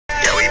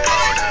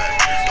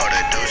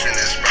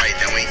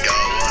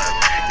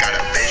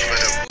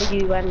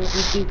you when we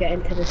do get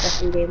into the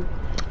second game.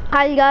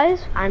 Hi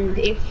guys. And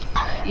if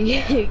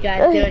you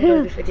guys do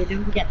enjoy this video,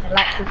 don't forget to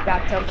like,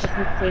 subscribe, turn on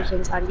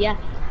notifications, and yeah,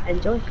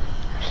 enjoy.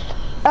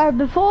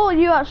 Before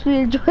you actually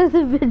enjoy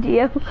the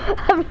video,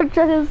 I'm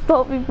trying to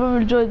stop you from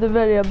enjoying the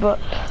video, but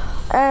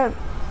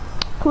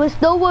we're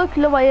still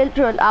working on my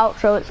intro and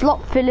outro. It's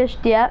not finished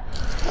yet,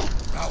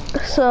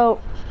 so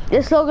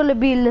it's not going to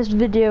be in this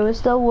video. We're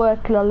still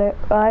working on it,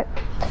 right?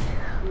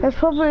 It's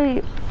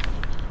probably,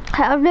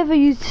 I've never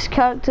used this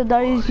character.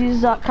 Dario's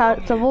used that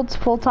character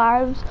multiple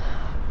times.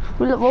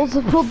 But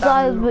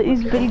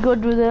he's pretty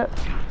good with it.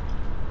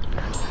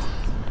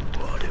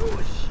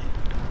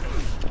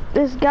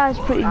 This guy's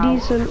pretty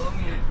decent.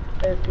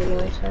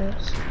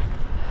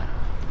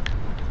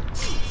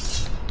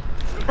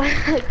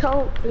 I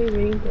can't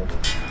believe it.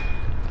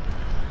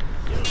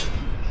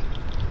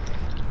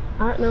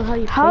 I don't know how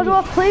you play. How do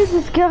I play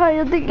this guy?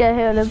 I think I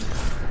heard him.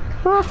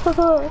 I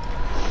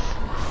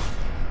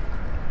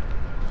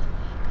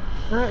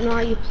don't know how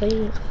you play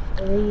it.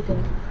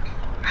 Reader.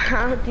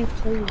 How do you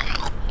play it?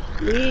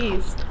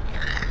 Please.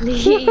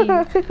 Please.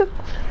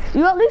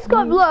 You at least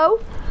got low.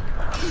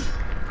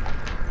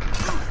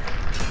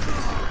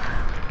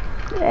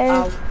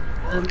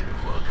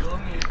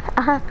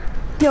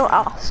 Don't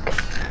ask.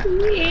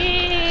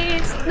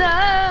 Please,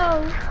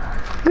 no.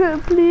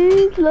 Good,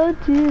 please, Lord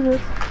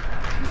Jesus.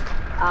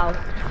 Ow.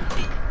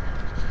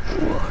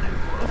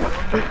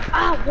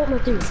 Ow, what am I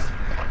doing?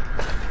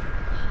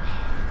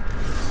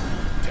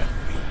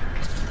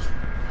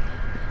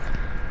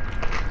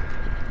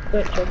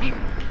 Good job.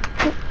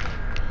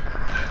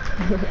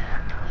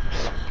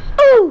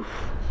 Oof.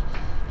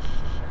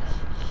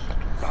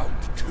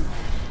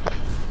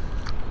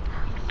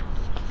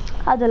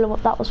 I don't know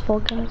what that was for,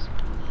 guys.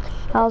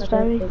 That was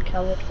very.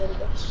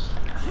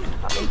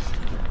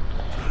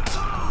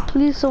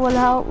 Please, someone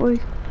help me.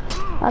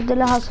 I don't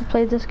know how to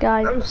play this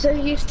guy. I'm so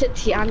used to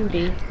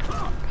Tiandi.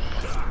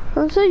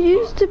 I'm so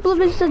used to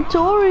blooming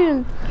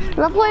Centurion. And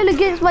I'm playing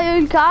against my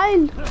own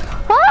kind.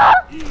 Ah!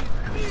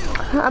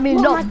 I mean,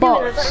 what not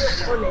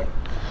bots.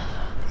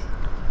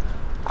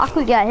 I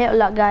could get hit with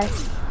that guy.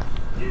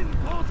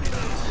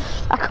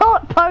 I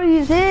can't parry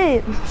his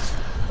hits.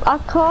 I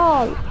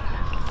can't.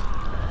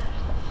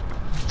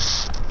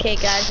 Okay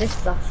guys, this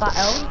is a fat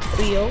L,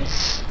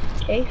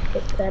 3-0. Okay,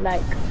 it's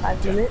like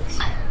 5 minutes.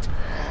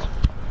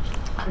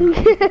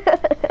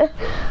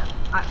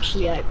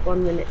 Actually like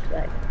 1 minute,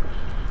 like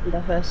in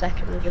the first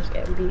second we're just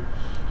getting beat.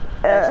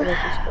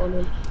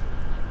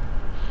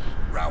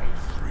 Round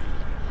 3.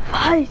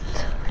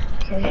 Fight!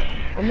 Okay,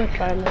 I'm gonna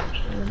try and make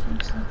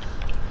sure.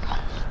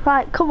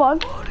 Right, come on.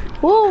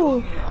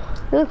 Whoa!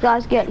 This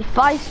guy's getting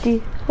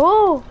feisty.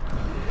 Oh!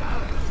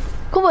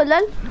 Come on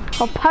then.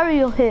 I'll parry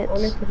your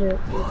hits.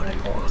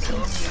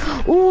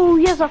 Oh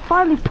yes, I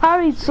finally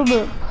parried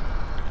something.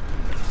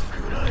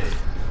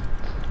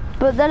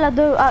 But then I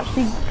don't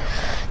actually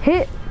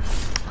hit.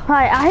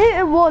 Right, I hit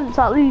it once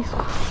at least.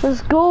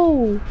 Let's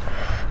go.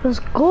 Let's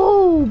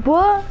go,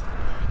 bro.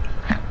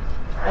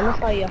 I love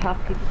how you're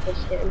happy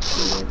because getting 2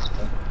 minutes.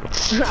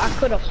 I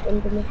could have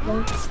spun them as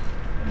well.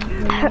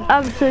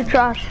 I'm so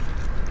trash.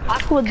 I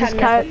with this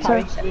character.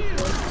 I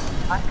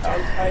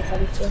can't parry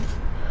anything.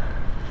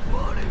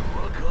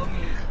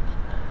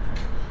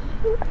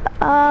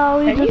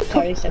 Oh, Can you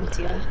parry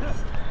 70?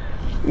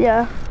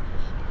 Yeah.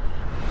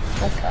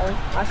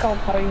 I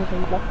can't parry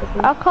him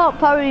blockable. I can't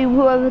parry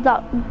whoever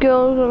that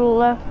girl on the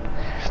left.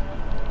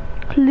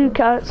 Blue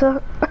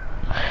character.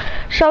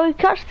 Shall we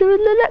catch them in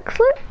the next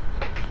clip?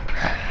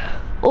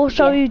 Or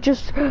shall we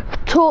just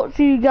talk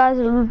to you guys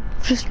and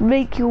just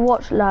make you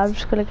watch? Nah, I'm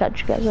just gonna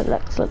catch you guys in the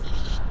next clip.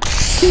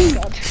 Oh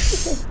god.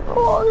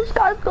 Oh, this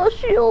guy's got a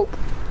shield.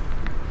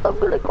 I'm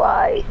gonna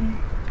cry.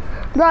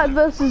 9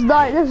 versus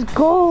 9, let's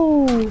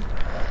go!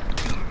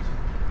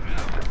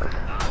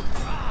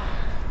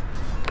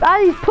 Ah,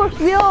 he's pushed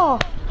me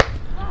off!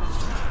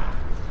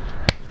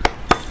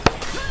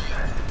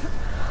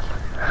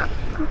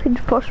 He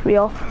just pushed me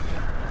off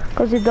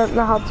because he doesn't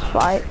know how to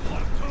fight.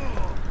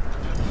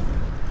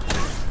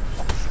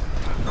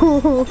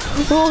 Oh,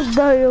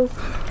 Dario!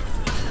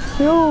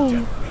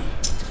 No!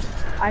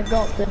 I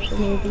got this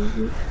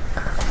maybe.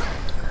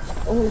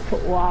 I'm gonna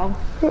put wow.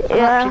 I'm Yeah.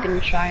 actually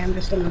gonna try. I'm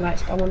just gonna write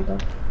spam on the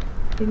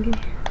thingy.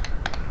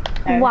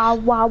 Wow,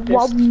 wow,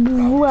 wow,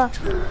 wow.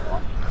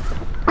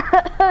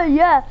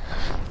 Yeah,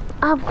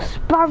 I'm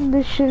spamming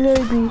the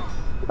shinobi.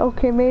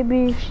 Okay,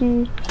 maybe if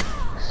she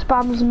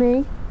spams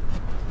me.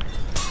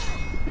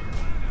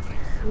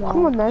 Wow.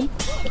 Come on then.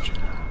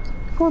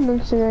 Come on then,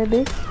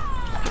 shinobi.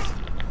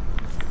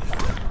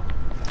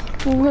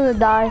 I'm gonna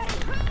die.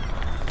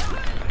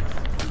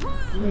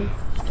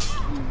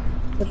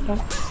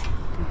 Goodbye.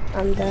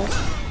 And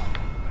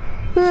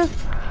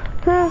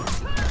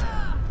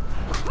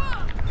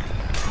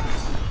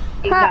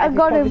I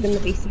got him. It's gonna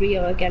be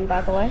 3-0 again,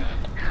 by the way.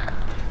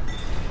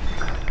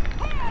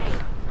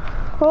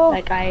 Oh.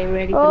 Like I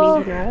really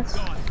believe in us.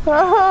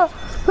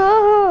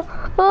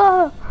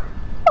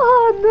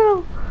 Oh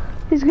no!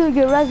 He's gonna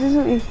get res,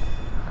 isn't he?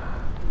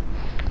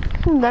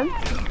 And then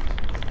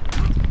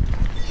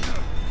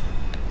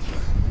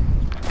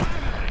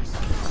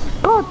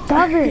God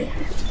damn it.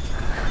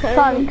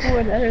 Thanks.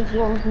 When there's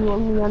one who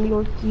only on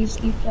your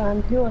sleep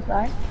and who was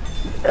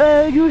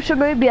I? You should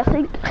maybe, I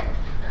think.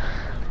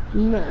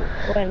 No,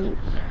 when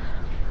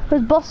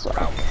With boss like.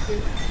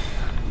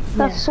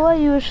 I swear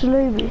you were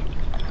Shinobi.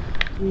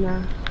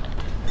 nah.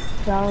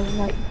 So I was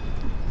like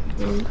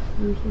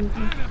using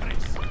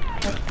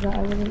that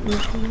I wasn't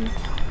using it.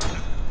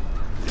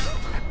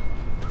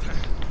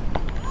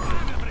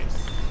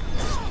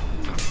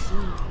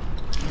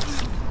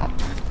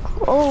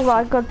 Oh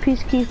my god,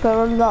 Peacekeeper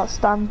on that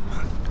stand.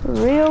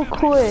 Real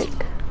quick.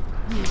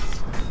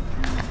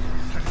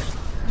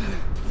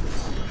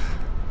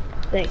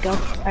 There you go.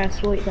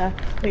 Wait there.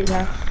 Wait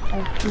there.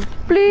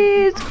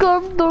 Please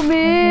come to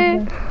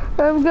me.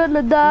 I'm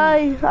gonna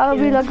die. I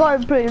mean, I got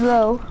him pretty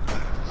low.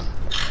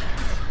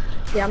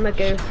 Yeah, I'm gonna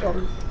go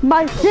from.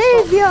 My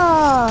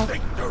savior!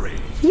 Victory.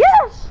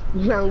 Yes!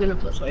 I'm gonna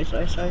put sorry.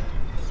 I'm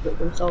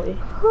salty.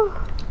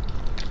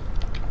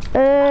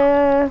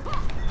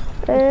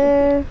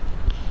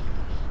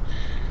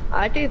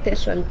 I do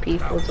this when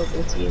people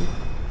double team.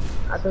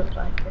 I don't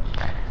like it.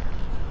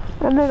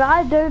 And then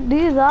I don't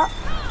do that.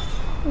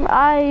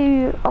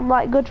 I'm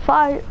like good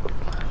fight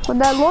when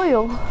they're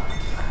loyal.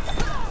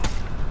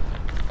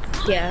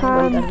 Yeah,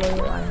 when they're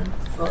loyal I am.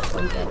 But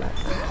when they're like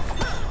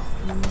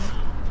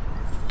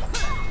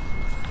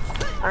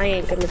I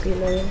ain't gonna be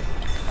loyal.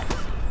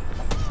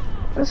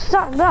 It's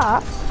not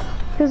that.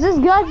 Because this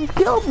guy just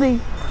killed me.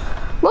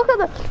 Look at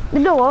the. You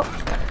know what?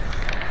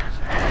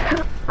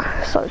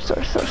 Sorry.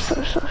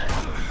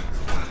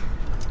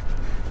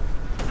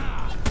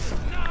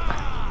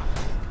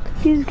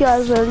 These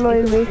guys are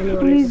annoying me.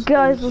 These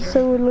guys are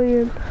so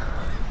annoying.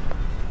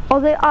 Are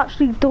they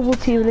actually double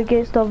teaming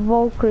against a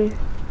Valkyrie?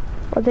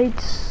 Are they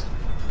just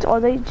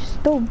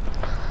dumb?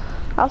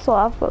 That's what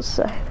I've got to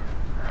say.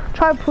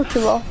 Try and push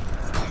him off.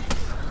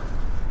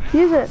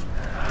 Use it.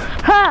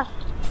 Ha!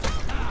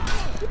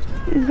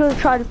 He's gonna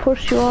try to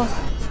push you off.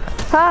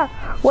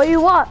 Ha! What you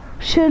want?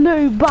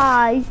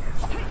 Shinobi!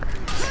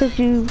 Cause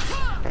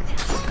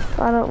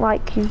I don't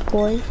like you,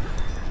 boy.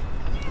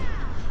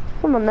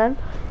 Come on then.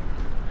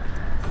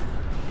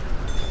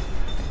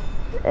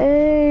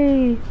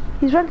 Hey,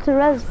 he's ready to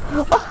res.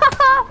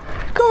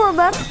 Come on,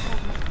 man.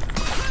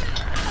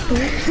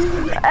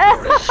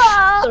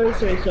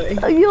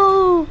 Sorry.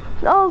 Yo,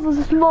 that was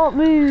a smart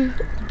move.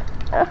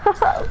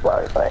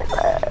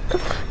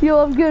 Yo,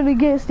 I'm going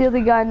against the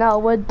other guy now.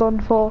 We're done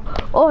for.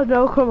 Oh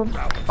no, come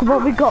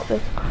on, we got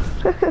this.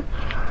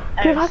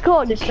 Dude, I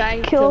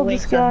can't kill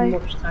this guy.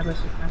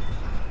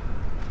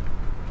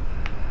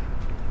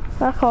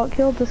 I can't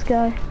kill this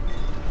guy.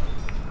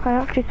 I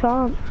actually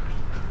can't.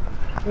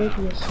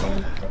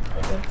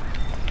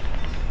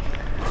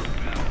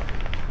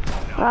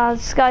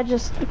 This guy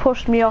just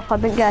pushed me off. I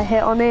didn't get a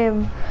hit on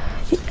him.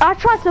 I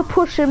tried to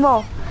push him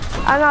off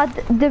and I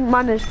didn't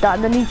manage that,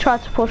 and then he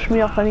tried to push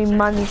me off and he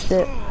managed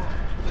it.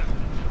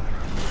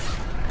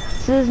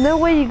 So there's no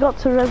way you got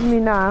to res me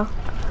now.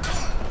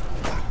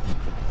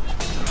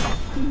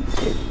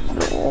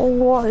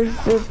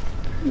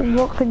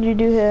 What can you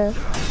do here?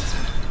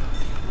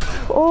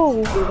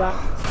 Oh. Do that.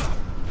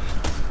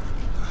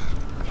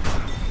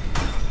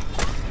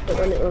 But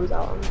when it runs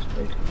out, I'm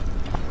screwed.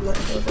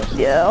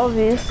 Yeah,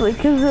 obviously,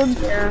 because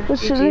the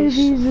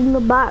Shinobi's in the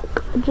back.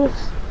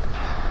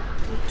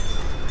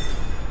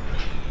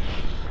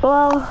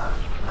 Well,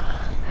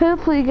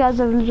 hopefully you guys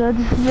have enjoyed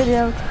this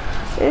video.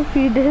 If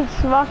you did,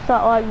 smash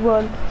that like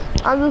button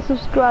and the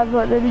subscribe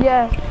button. And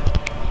yeah,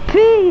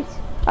 peace!